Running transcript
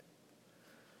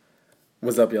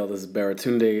What's up, y'all? This is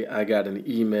Baratunde. I got an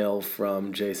email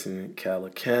from Jason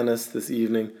Calacanis this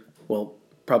evening. Well,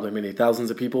 probably many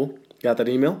thousands of people got that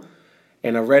email.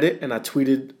 And I read it and I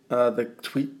tweeted the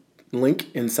tweet link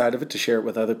inside of it to share it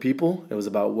with other people. It was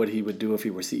about what he would do if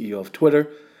he were CEO of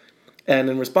Twitter. And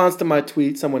in response to my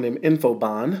tweet, someone named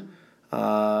Infobon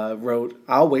wrote,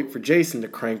 "I'll wait for Jason to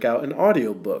crank out an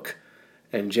audiobook."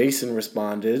 And Jason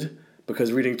responded,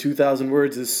 "Because reading 2,000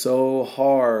 words is so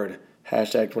hard.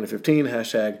 Hashtag 2015,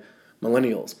 hashtag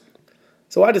millennials."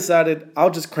 So I decided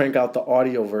I'll just crank out the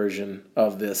audio version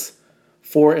of this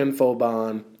for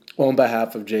Infobon on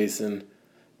behalf of Jason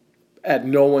at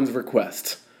no one's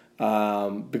request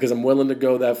because I'm willing to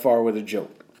go that far with a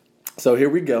joke. So here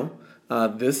we go.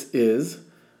 This is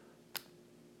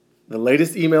the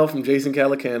latest email from Jason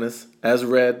Calacanis as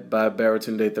read by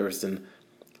Baratunde Thurston.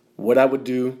 What I would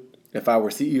do if I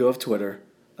were CEO of Twitter,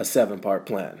 a 7-part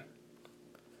plan.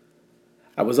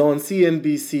 I was on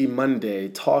CNBC Monday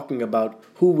talking about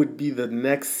who would be the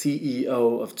next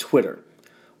CEO of Twitter.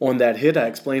 On that hit, I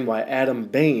explained why Adam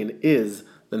Bain is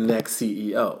the next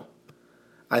CEO.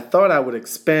 I thought I would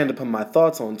expand upon my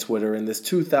thoughts on Twitter in this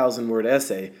 2,000-word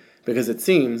essay because it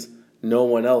seems no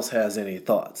one else has any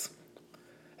thoughts.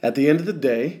 At the end of the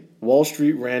day, Wall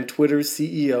Street ran Twitter's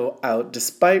CEO out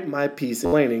despite my piece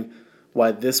explaining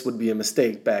why this would be a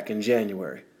mistake back in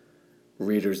January.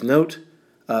 Reader's note,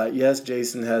 yes,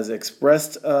 Jason has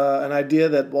expressed an idea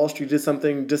that Wall Street did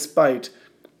something despite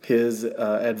his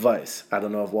advice. I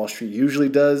don't know if Wall Street usually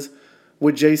does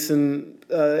what Jason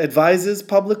advises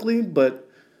publicly, but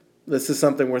this is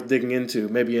something worth digging into,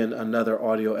 maybe in another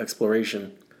audio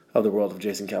exploration of the world of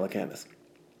Jason Calacanis.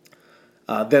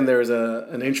 Then there's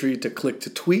an entry to click to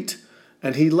tweet,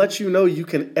 and he lets you know you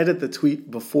can edit the tweet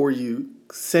before you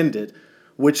send it,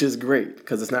 which is great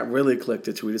because it's not really click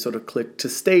to tweet. It's sort of click to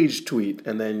stage tweet,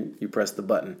 and then you press the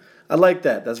button. I like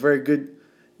that. That's very good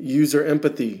user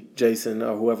empathy, Jason,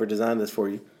 or whoever designed this for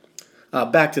you.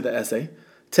 Back to the essay.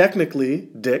 Technically,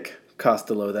 Dick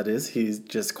Costello, that is, he's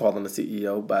just calling the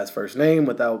CEO by his first name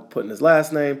without putting his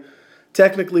last name.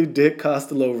 Technically, Dick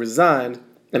Costello resigned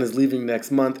and is leaving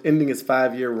next month, ending his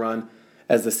 5-year run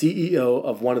as the CEO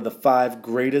of one of the 5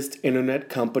 greatest internet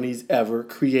companies ever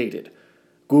created.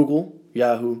 Google,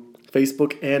 Yahoo,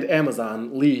 Facebook, and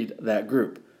Amazon lead that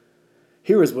group.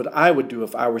 Here is what I would do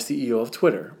if I were CEO of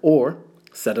Twitter. Or,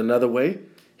 said another way,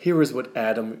 here is what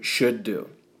Adam should do.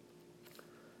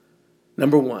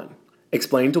 Number 1,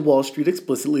 explain to Wall Street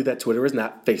explicitly that Twitter is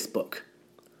not Facebook.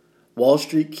 Wall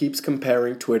Street keeps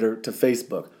comparing Twitter to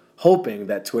Facebook, hoping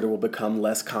that Twitter will become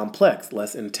less complex,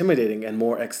 less intimidating, and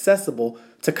more accessible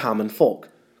to common folk.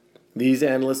 These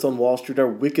analysts on Wall Street are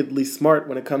wickedly smart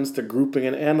when it comes to grouping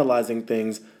and analyzing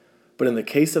things, but in the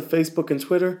case of Facebook and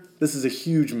Twitter, this is a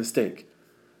huge mistake.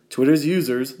 Twitter's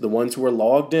users, the ones who are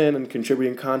logged in and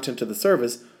contributing content to the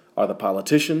service, are the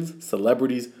politicians,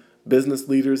 celebrities, business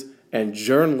leaders, and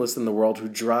journalists in the world who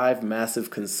drive massive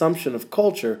consumption of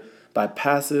culture by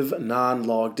passive,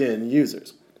 non-logged-in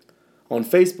users. On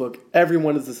Facebook,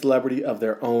 everyone is a celebrity of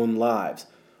their own lives,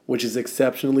 which is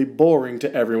exceptionally boring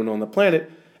to everyone on the planet,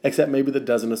 except maybe the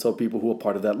dozen or so people who are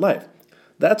part of that life.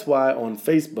 That's why on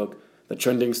Facebook, the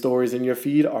trending stories in your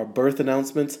feed are birth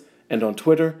announcements, and on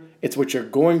Twitter, it's what you're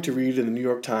going to read in the New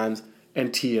York Times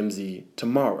and TMZ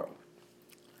tomorrow.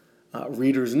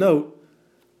 Reader's note,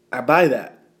 I buy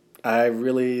that.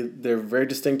 They're very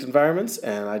distinct environments,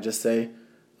 and I just say,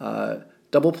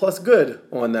 double plus good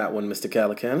on that one, Mr.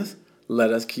 Calacanis.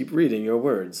 Let us keep reading your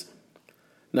words.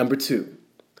 Number 2,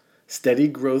 steady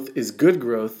growth is good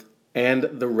growth, and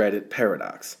the Reddit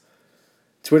paradox.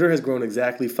 Twitter has grown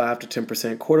exactly 5 to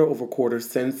 10% quarter over quarter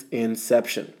since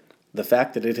inception. The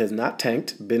fact that it has not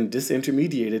tanked, been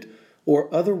disintermediated,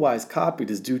 or otherwise copied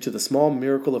is due to the small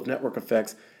miracle of network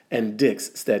effects and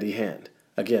Dick's steady hand.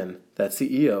 Again, that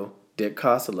CEO, Dick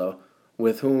Costello,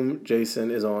 with whom Jason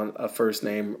is on a first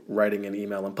name writing an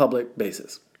email in public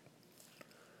basis.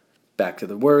 Back to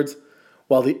the words.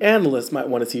 While the analysts might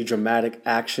want to see dramatic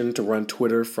action to run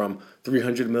Twitter from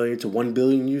 300 million to 1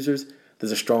 billion users,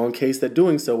 there's a strong case that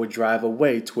doing so would drive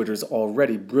away Twitter's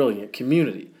already brilliant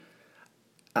community.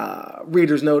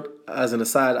 Reader's note, as an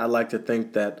aside, I like to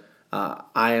think that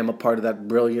I am a part of that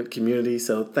brilliant community,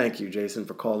 so thank you, Jason,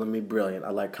 for calling me brilliant.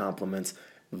 I like compliments,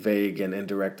 vague and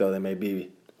indirect though they may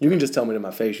be. You can just tell me to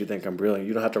my face you think I'm brilliant.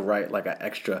 You don't have to write like an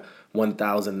extra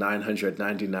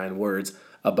 1,999 words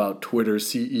about Twitter's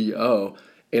CEO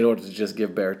in order to just give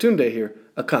Baratunde here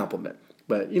a compliment.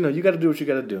 But, you got to do what you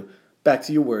got to do. Back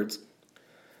to your words.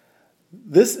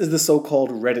 This is the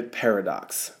so-called Reddit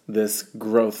paradox, this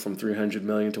growth from 300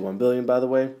 million to 1 billion, by the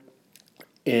way,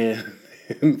 in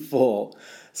full.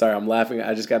 Sorry, I'm laughing.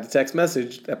 I just got the text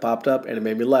message that popped up and it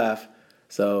made me laugh.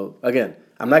 So, again,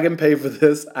 I'm not getting paid for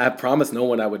this. I promised no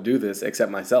one I would do this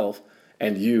except myself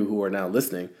and you who are now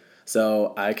listening.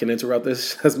 So I can interrupt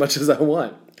this as much as I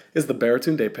want. It's the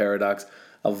Baratunde paradox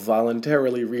of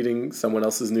voluntarily reading someone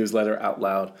else's newsletter out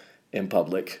loud in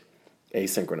public,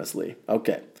 asynchronously.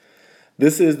 Okay.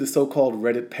 This is the so-called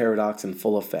Reddit paradox in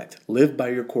full effect. Live by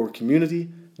your core community,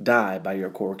 die by your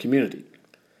core community.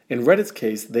 In Reddit's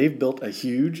case, they've built a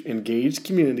huge, engaged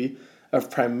community of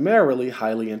primarily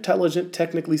highly intelligent,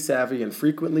 technically savvy, and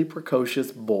frequently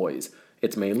precocious boys.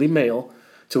 It's mainly male,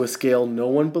 to a scale no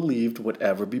one believed would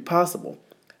ever be possible.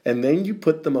 And then you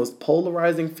put the most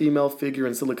polarizing female figure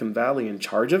in Silicon Valley in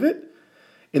charge of it?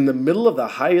 In the middle of the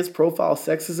highest profile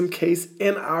sexism case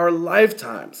in our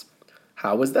lifetimes.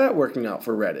 How is that working out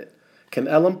for Reddit? Can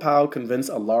Ellen Pao convince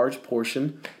a large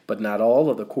portion, but not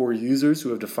all, of the core users who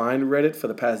have defined Reddit for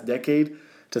the past decade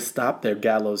to stop their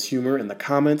gallows humor in the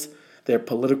comments, their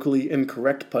politically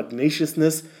incorrect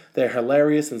pugnaciousness, their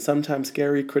hilarious and sometimes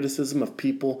scary criticism of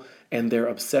people, and their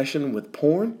obsession with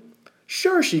porn?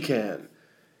 Sure she can.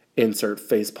 Insert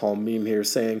facepalm meme here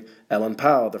saying, Ellen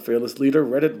Pao, the fearless leader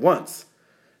Reddit wants.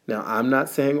 Now, I'm not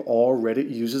saying all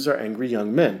Reddit users are angry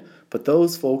young men, but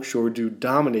those folks sure do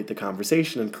dominate the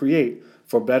conversation and create,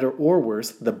 for better or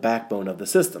worse, the backbone of the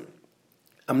system.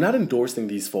 I'm not endorsing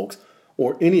these folks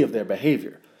or any of their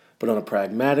behavior, but on a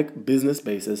pragmatic business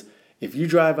basis, if you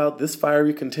drive out this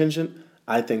fiery contingent,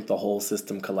 I think the whole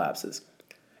system collapses.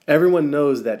 Everyone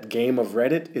knows that game of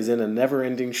Reddit is in a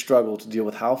never-ending struggle to deal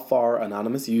with how far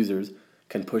anonymous users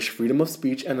can push freedom of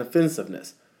speech and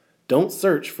offensiveness. Don't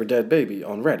search for dead baby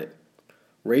on Reddit.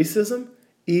 Racism?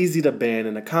 Easy to ban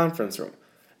in a conference room.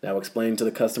 Now explain to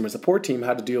the customer support team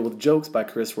how to deal with jokes by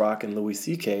Chris Rock and Louis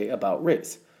C.K. about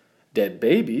race. Dead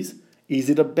babies?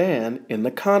 Easy to ban in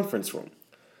the conference room.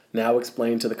 Now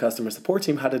explain to the customer support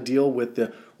team how to deal with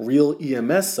the Real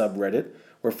EMS subreddit,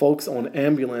 where folks on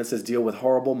ambulances deal with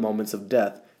horrible moments of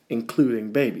death,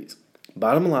 including babies.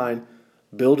 Bottom line,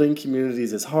 building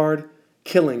communities is hard,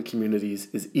 killing communities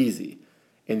is easy.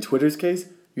 In Twitter's case,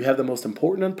 you have the most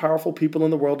important and powerful people in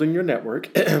the world in your network,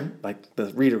 like the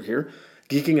reader here,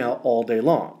 geeking out all day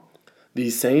long.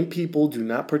 These same people do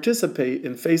not participate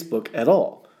in Facebook at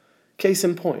all. Case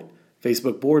in point,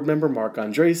 Facebook board member Mark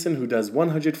Andreessen, who does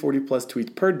 140 plus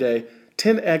tweets per day,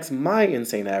 10x my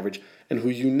insane average, and who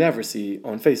you never see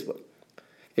on Facebook.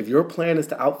 If your plan is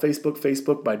to out-Facebook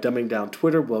Facebook by dumbing down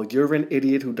Twitter, well, you're an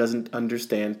idiot who doesn't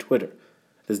understand Twitter.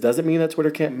 This doesn't mean that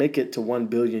Twitter can't make it to 1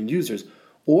 billion users,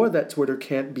 or that Twitter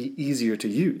can't be easier to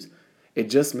use. It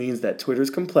just means that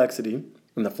Twitter's complexity,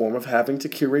 in the form of having to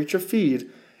curate your feed,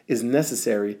 is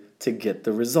necessary to get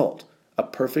the result. A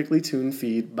perfectly tuned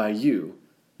feed by you,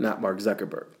 not Mark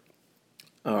Zuckerberg.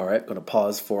 All right, going to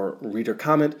pause for reader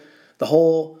comment. The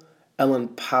whole Ellen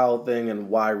Pao thing and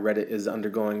why Reddit is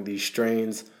undergoing these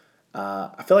strains.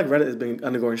 I feel like Reddit has been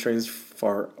undergoing strains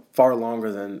for far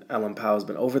longer than Ellen Pao has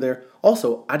been over there.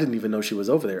 Also, I didn't even know she was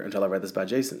over there until I read this by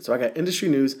Jason. So I got industry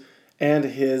news and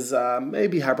his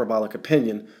maybe hyperbolic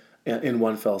opinion in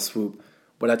one fell swoop.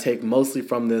 What I take mostly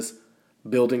from this,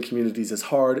 building communities is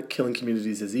hard, killing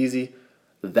communities is easy.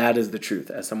 That is the truth.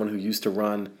 As someone who used to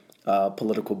run a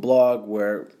political blog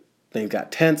where things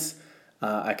got tense,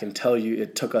 I can tell you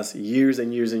it took us years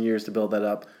and years and years to build that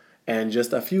up, and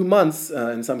just a few months,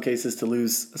 in some cases, to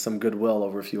lose some goodwill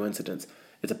over a few incidents.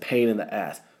 It's a pain in the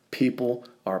ass. People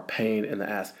are a pain in the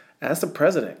ass. Ask the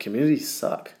president. Communities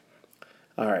suck.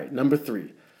 All right, number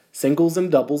 3. Singles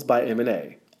and doubles by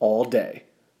M&A all day.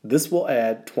 This will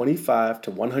add 25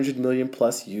 to 100 million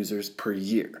plus users per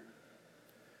year.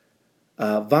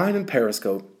 Vine and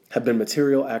Periscope have been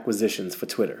material acquisitions for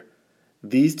Twitter.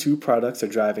 These two products are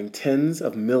driving tens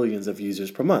of millions of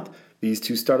users per month. These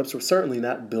two startups were certainly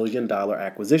not billion-dollar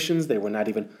acquisitions. They were not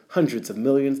even hundreds of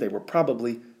millions. They were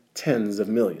probably tens of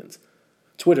millions.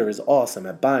 Twitter is awesome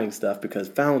at buying stuff because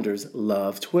founders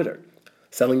love Twitter.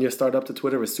 Selling your startup to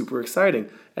Twitter is super exciting,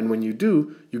 and when you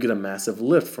do, you get a massive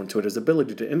lift from Twitter's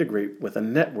ability to integrate with a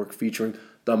network featuring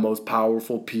the most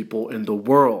powerful people in the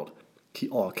world. He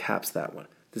all caps that one.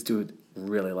 This dude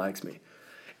really likes me.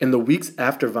 In the weeks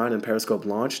after Vine and Periscope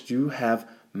launched, you have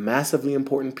massively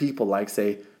important people like,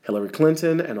 say, Hillary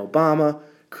Clinton and Obama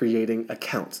creating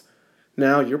accounts.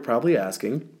 Now, you're probably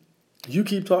asking, you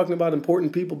keep talking about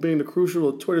important people being the crucial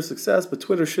of Twitter's success, but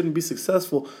Twitter shouldn't be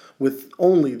successful with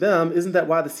only them. Isn't that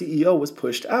why the CEO was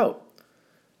pushed out?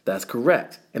 That's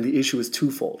correct, and the issue is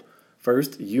twofold.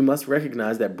 First, you must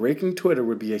recognize that breaking Twitter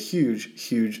would be a huge,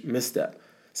 huge misstep.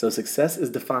 So success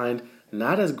is defined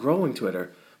not as growing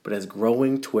Twitter, but as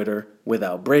growing Twitter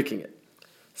without breaking it.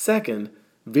 Second,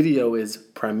 Video is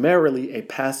primarily a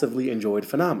passively enjoyed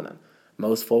phenomenon.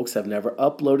 Most folks have never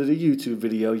uploaded a YouTube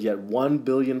video, yet 1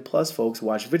 billion plus folks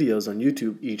watch videos on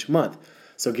YouTube each month.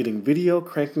 So getting video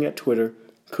cranking at Twitter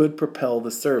could propel the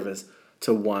service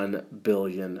to 1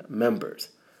 billion members.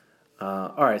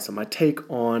 All right, so my take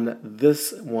on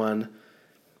this one,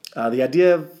 the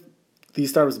idea of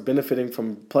these startups benefiting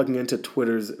from plugging into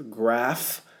Twitter's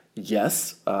graph,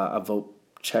 yes, I vote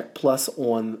check plus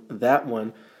on that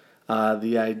one.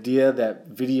 The idea that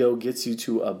video gets you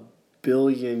to 1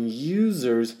 billion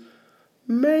users,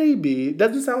 maybe,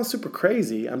 doesn't sound super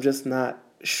crazy. I'm just not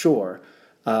sure.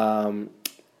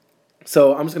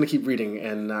 So I'm just going to keep reading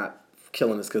and not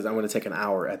killing this because I'm going to take an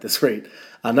hour at this rate.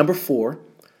 Number 4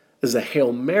 is a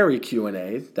Hail Mary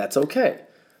Q&A. That's okay.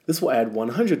 This will add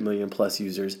 100 million plus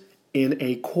users in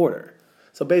a quarter.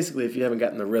 So basically, if you haven't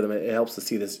gotten the rhythm, it helps to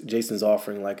see this. Jason's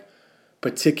offering like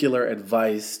particular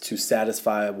advice to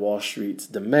satisfy Wall Street's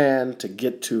demand to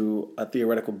get to a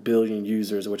theoretical billion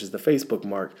users, which is the Facebook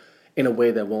mark, in a way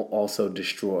that won't also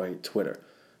destroy Twitter.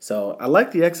 So I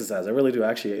like the exercise. I really do.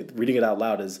 Actually, reading it out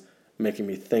loud is making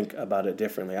me think about it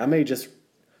differently. I may just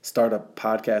start a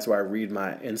podcast where I read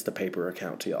my Instapaper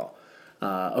account to y'all.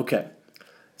 Okay,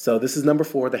 so this is number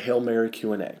 4, the Hail Mary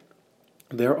Q&A.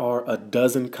 There are a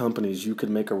dozen companies you could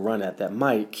make a run at that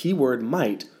might, keyword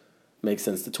might, make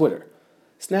sense to Twitter.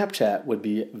 Snapchat would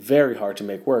be very hard to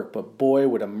make work, but boy,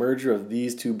 would a merger of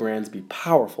these two brands be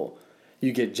powerful.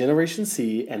 You get Generation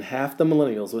C and half the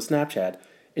millennials with Snapchat,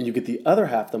 and you get the other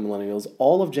half the millennials,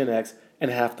 all of Gen X,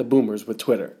 and half the boomers with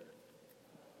Twitter.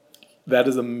 That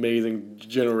is amazing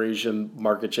generation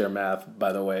market share math,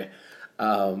 by the way.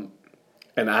 And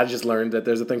I just learned that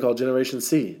there's a thing called Generation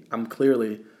C. I'm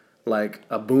clearly like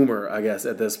a boomer, I guess,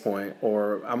 at this point,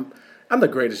 or I'm the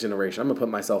greatest generation. I'm going to put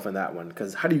myself in that one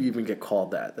because how do you even get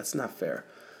called that? That's not fair.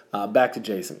 Back to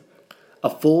Jason. A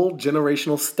full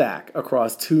generational stack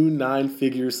across 2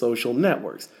 9-figure social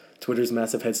networks, Twitter's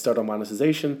massive head start on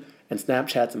monetization, and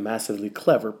Snapchat's massively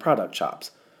clever product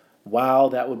chops. Wow,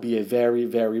 that would be a very,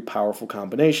 very powerful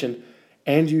combination,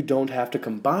 and you don't have to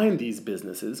combine these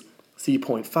businesses. See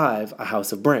point 5, a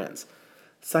house of brands.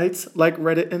 Sites like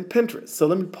Reddit and Pinterest. So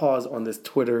let me pause on this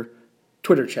Twitter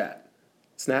chat.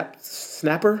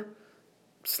 Snapter.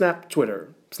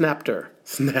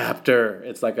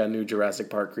 It's like a new Jurassic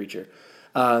Park creature.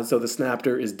 So the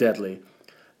Snapter is deadly.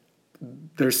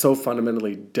 They're so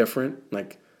fundamentally different.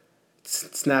 Like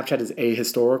Snapchat is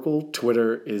ahistorical.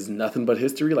 Twitter is nothing but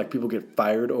history. Like people get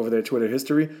fired over their Twitter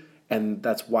history, and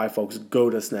that's why folks go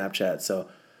to Snapchat. So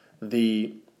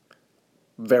the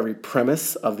very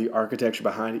premise of the architecture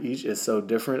behind each is so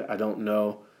different. I don't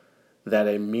know that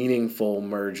a meaningful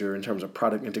merger in terms of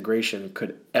product integration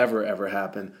could ever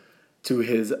happen. To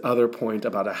his other point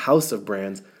about a house of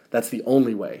brands, that's the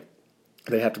only way.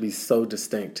 They have to be so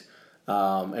distinct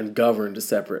and governed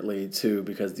separately too,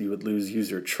 because you would lose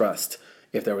user trust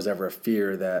if there was ever a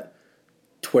fear that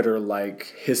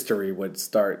Twitter-like history would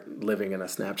start living in a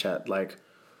Snapchat-like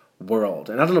world.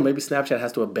 And I don't know, maybe Snapchat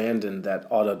has to abandon that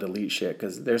auto-delete shit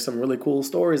because there's some really cool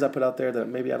stories I put out there that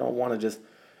maybe I don't want to just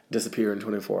disappear in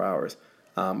 24 hours.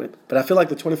 But I feel like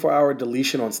the 24-hour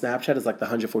deletion on Snapchat is like the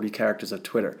 140 characters of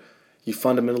Twitter. You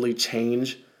fundamentally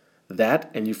change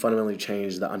that, and you fundamentally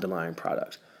change the underlying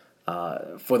product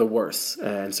for the worse.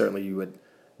 And certainly you would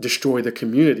destroy the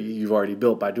community you've already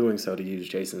built by doing so, to use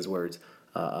Jason's words,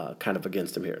 kind of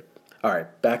against him here. All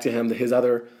right, back to him. His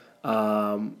other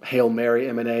Hail Mary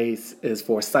M&A is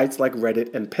for sites like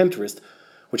Reddit and Pinterest,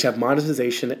 which have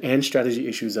monetization and strategy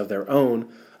issues of their own.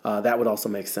 That would also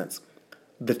make sense.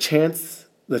 The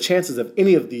chances of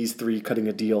any of these 3 cutting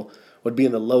a deal would be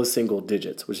in the low single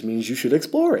digits, which means you should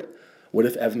explore it. What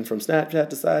if Evan from Snapchat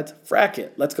decides, frack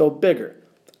it, let's go bigger?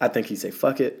 I think he'd say,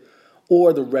 fuck it.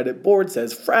 Or the Reddit board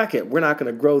says, frack it, we're not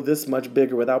going to grow this much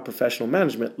bigger without professional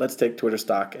management. Let's take Twitter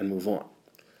stock and move on.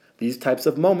 These types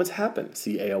of moments happen.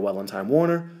 See AOL and Time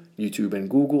Warner, YouTube and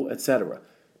Google, etc.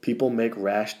 People make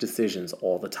rash decisions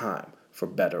all the time, for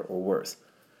better or worse.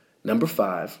 Number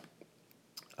 5,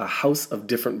 a house of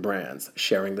different brands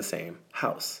sharing the same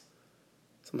house.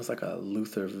 It's almost like a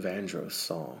Luther Vandross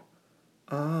song.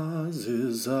 Ours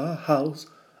is a house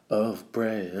of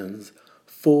brands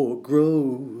for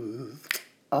growth.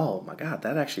 Oh my God,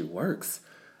 that actually works.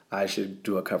 I should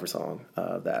do a cover song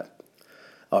of that,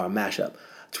 or a mashup.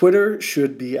 Twitter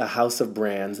should be a house of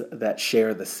brands that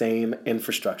share the same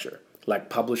infrastructure, like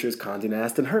publishers Condé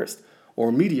Nast and Hearst,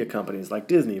 or media companies like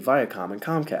Disney, Viacom, and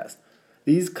Comcast.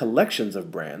 These collections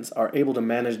of brands are able to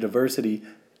manage diversity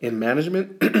in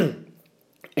management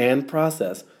and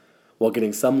process while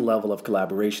getting some level of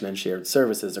collaboration and shared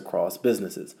services across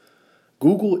businesses.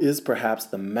 Google is perhaps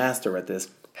the master at this,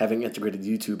 having integrated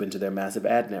YouTube into their massive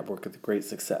ad network with great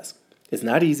success. It's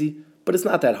not easy, but it's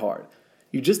not that hard.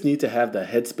 You just need to have the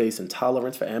headspace and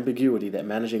tolerance for ambiguity that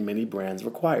managing many brands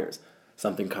requires,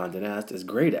 something Condé Nast is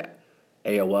great at.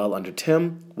 AOL under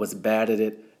Tim was bad at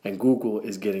it, and Google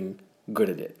is getting good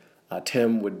at it.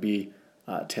 Tim would be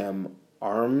Tim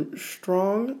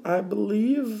Armstrong, I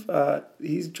believe.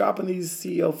 He's dropping these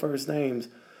CEO first names.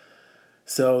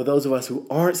 So those of us who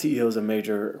aren't CEOs of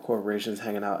major corporations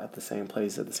hanging out at the same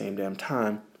place at the same damn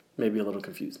time may be a little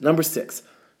confused. Number 6,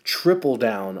 triple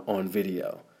down on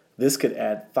video. This could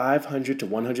add 500 to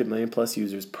 100 million plus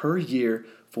users per year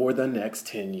for the next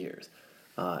 10 years.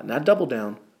 Not double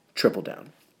down, triple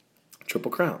down.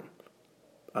 Triple crown.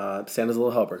 Santa's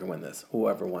Little Helper can win this.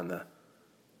 Whoever won the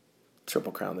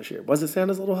Triple Crown this year. Was it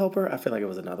Santa's Little Helper? I feel like it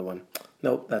was another one.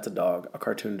 Nope, that's a dog, a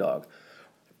cartoon dog.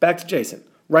 Back to Jason.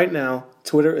 Right now,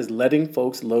 Twitter is letting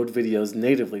folks load videos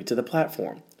natively to the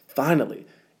platform. Finally.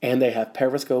 And they have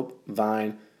Periscope,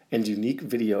 Vine, and unique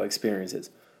video experiences.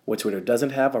 What Twitter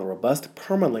doesn't have are robust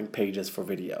permalink pages for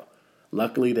video.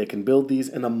 Luckily, they can build these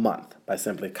in a month by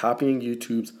simply copying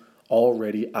YouTube's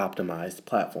already optimized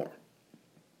platform.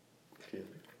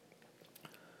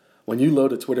 When you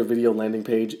load a Twitter video landing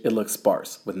page, it looks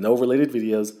sparse, with no related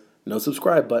videos, no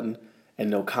subscribe button, and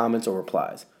no comments or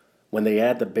replies. When they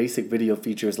add the basic video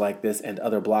features like this and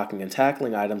other blocking and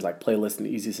tackling items like playlists and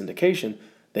easy syndication,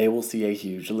 they will see a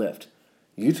huge lift.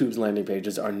 YouTube's landing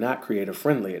pages are not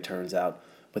creator-friendly, it turns out,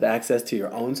 with access to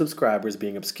your own subscribers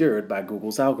being obscured by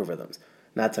Google's algorithms,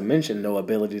 not to mention no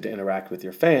ability to interact with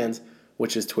your fans,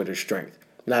 which is Twitter's strength.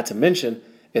 Not to mention,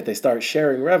 if they start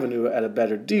sharing revenue at a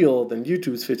better deal than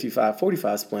YouTube's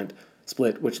 55-45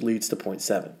 split, which leads to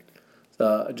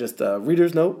 0.7. Just a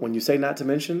reader's note, when you say not to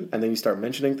mention and then you start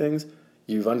mentioning things,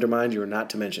 you've undermined your not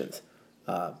to mentions.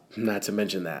 Not to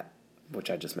mention that,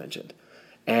 which I just mentioned.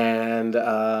 And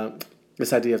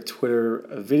this idea of Twitter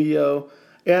video,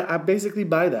 yeah, I basically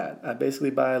buy that. I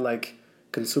basically buy like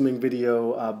consuming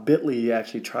video. Bitly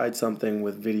actually tried something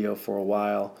with video for a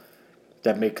while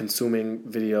that made consuming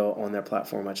video on their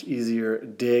platform much easier.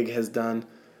 Dig has done,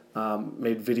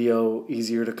 made video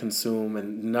easier to consume,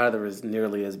 and neither is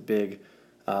nearly as big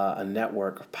a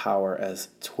network power as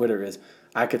Twitter is.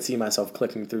 I could see myself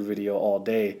clicking through video all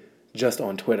day just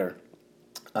on Twitter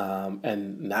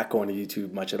and not going to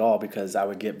YouTube much at all because I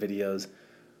would get videos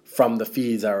from the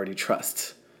feeds I already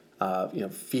trust.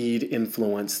 Feed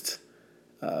influenced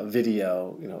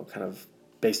video, kind of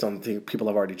based on the people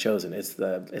I've already chosen. It's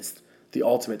the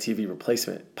ultimate TV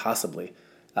replacement, possibly,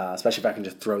 especially if I can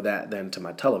just throw that then to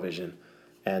my television,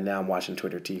 and now I'm watching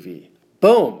Twitter TV.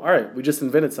 Boom! All right, we just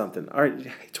invented something. All right,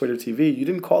 Twitter TV, you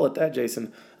didn't call it that,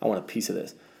 Jason. I want a piece of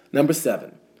this. Number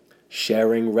 7,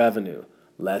 sharing revenue.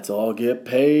 Let's all get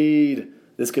paid.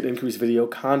 This could increase video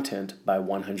content by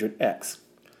 100x.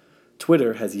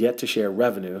 Twitter has yet to share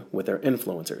revenue with their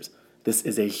influencers. This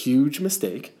is a huge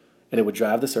mistake, and it would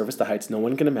drive the service to heights no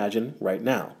one can imagine right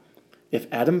now. If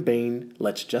Adam Bain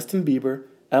lets Justin Bieber,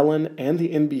 Ellen, and the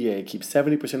NBA keep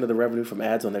 70% of the revenue from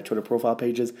ads on their Twitter profile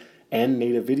pages and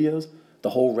native videos,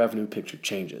 the whole revenue picture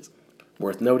changes.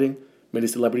 Worth noting, many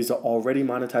celebrities are already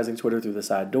monetizing Twitter through the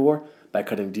side door by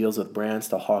cutting deals with brands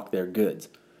to hawk their goods.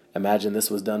 Imagine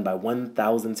this was done by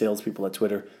 1,000 salespeople at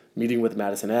Twitter meeting with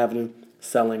Madison Avenue,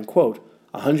 selling, quote,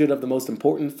 100 of the most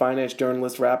important finance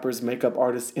journalists, rappers, makeup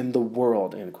artists in the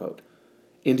world, end quote.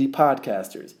 Indie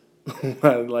podcasters,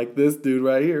 like this dude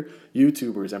right here,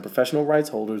 YouTubers, and professional rights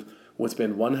holders would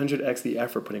spend 100x the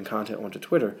effort putting content onto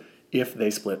Twitter if they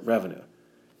split revenue.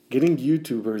 Getting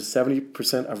YouTubers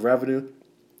 70% of revenue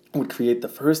would create the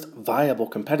first viable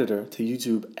competitor to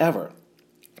YouTube ever.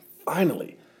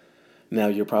 Finally. Now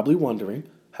you're probably wondering,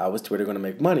 how is Twitter going to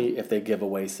make money if they give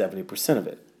away 70% of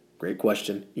it? Great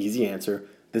question, easy answer.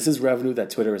 This is revenue that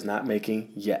Twitter is not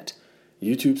making yet.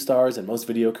 YouTube stars and most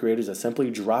video creators are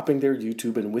simply dropping their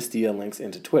YouTube and Wistia links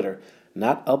into Twitter,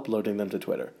 not uploading them to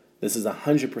Twitter. This is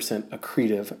 100%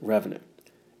 accretive revenue.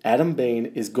 Adam Bain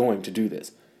is going to do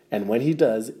this, and when he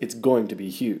does, it's going to be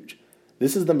huge.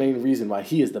 This is the main reason why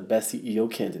he is the best CEO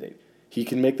candidate. He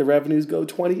can make the revenues go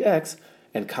 20x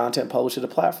and content published to the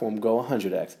platform go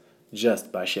 100x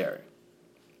just by sharing.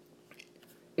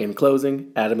 In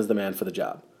closing, Adam is the man for the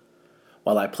job.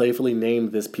 While I playfully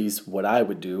named this piece what I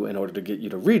would do in order to get you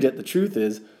to read it, the truth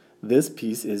is this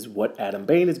piece is what Adam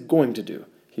Bain is going to do.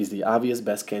 He's the obvious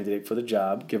best candidate for the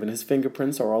job, given his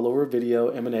fingerprints are all over video,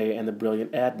 M&A, and the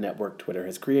brilliant ad network Twitter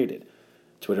has created.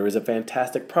 Twitter is a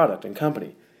fantastic product and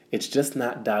company. It's just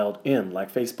not dialed in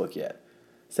like Facebook yet.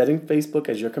 Setting Facebook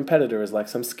as your competitor is like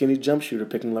some skinny jump shooter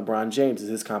picking LeBron James as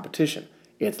his competition.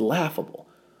 It's laughable.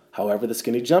 However, the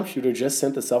skinny jump shooter just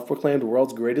sent the self-proclaimed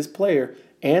world's greatest player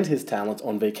and his talents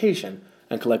on vacation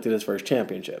and collected his first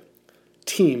championship.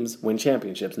 Teams win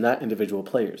championships, not individual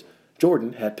players.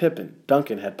 Jordan had Pippen,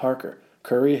 Duncan had Parker,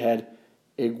 Curry had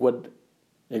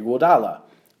Iguodala,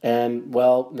 and,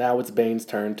 well, now it's Bane's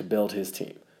turn to build his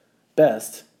team.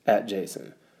 Best at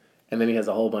Jason. And then he has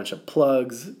a whole bunch of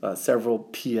plugs, several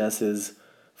PSs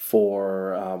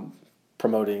for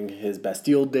promoting his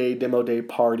Bastille Day, Demo Day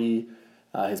party,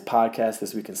 his podcast,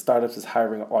 This Week in Startups, is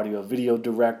hiring an audio-video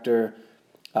director.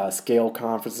 Scale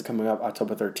Conference is coming up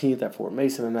October 13th at Fort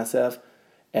Mason in SF.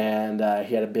 And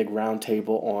he had a big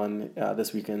roundtable on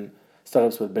This Week in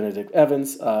Startups with Benedict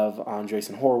Evans of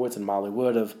Andreessen Horowitz and Molly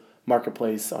Wood of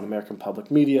Marketplace on American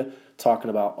Public Media, talking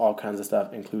about all kinds of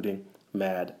stuff, including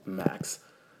Mad Max.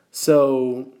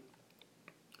 So,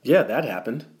 yeah, that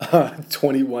happened.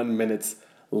 21 minutes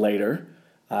later,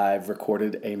 I've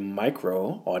recorded a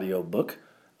micro audiobook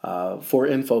for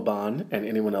Infobond and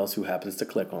anyone else who happens to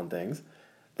click on things.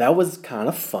 That was kind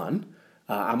of fun.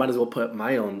 I might as well put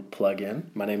my own plug in.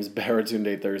 My name is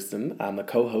Baratunde Thurston. I'm the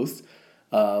co-host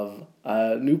of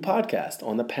a new podcast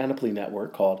on the Panoply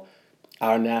Network called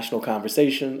Our National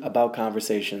Conversation about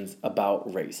conversations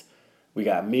about race. We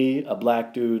got me, a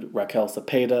black dude, Raquel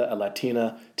Cepeda, a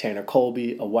Latina, Tanner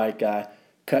Colby, a white guy,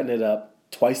 cutting it up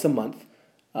twice a month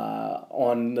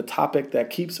on the topic that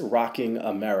keeps rocking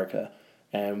America.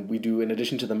 And we do, in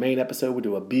addition to the main episode, we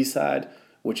do a B-side,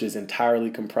 which is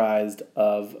entirely comprised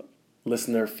of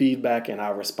listener feedback and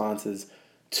our responses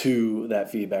to that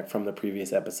feedback from the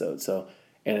previous episode. So,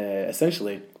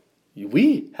 essentially,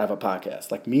 we have a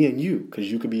podcast, like me and you, because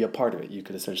you could be a part of it. You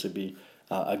could essentially be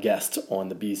a guest on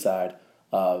the B-side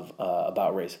of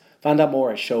About Race. Find out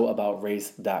more at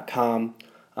showaboutrace.com.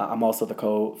 I'm also the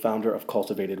co-founder of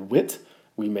Cultivated Wit.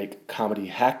 We make Comedy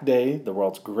Hack Day, the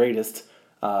world's greatest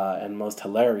and most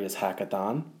hilarious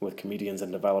hackathon, with comedians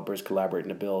and developers collaborating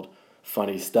to build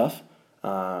funny stuff.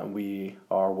 We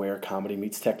are where comedy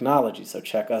meets technology, so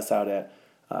check us out at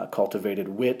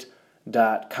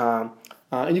cultivatedwit.com.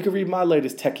 And you can read my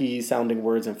latest techie sounding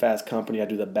words in Fast Company. I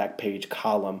do the back page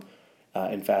column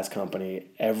in Fast Company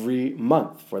every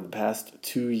month for the past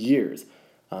 2 years.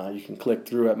 You can click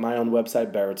through at my own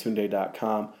website,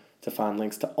 baratunde.com, to find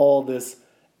links to all this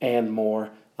and more.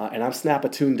 And I'm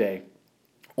Snapatunde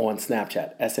on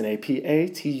Snapchat, Snapatunde.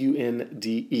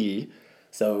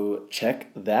 So check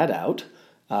that out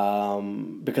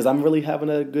because I'm really having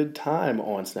a good time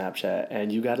on Snapchat,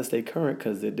 and you got to stay current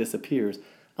because it disappears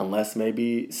unless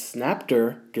maybe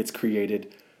Snapter gets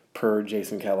created per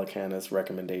Jason Calacanis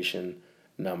recommendation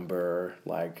number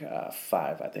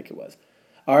 5, I think it was.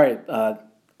 All right,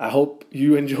 I hope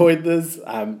you enjoyed this.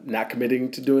 I'm not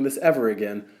committing to doing this ever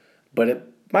again, but it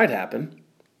might happen,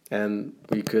 and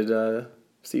we could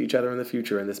see each other in the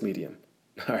future in this medium.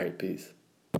 All right, peace.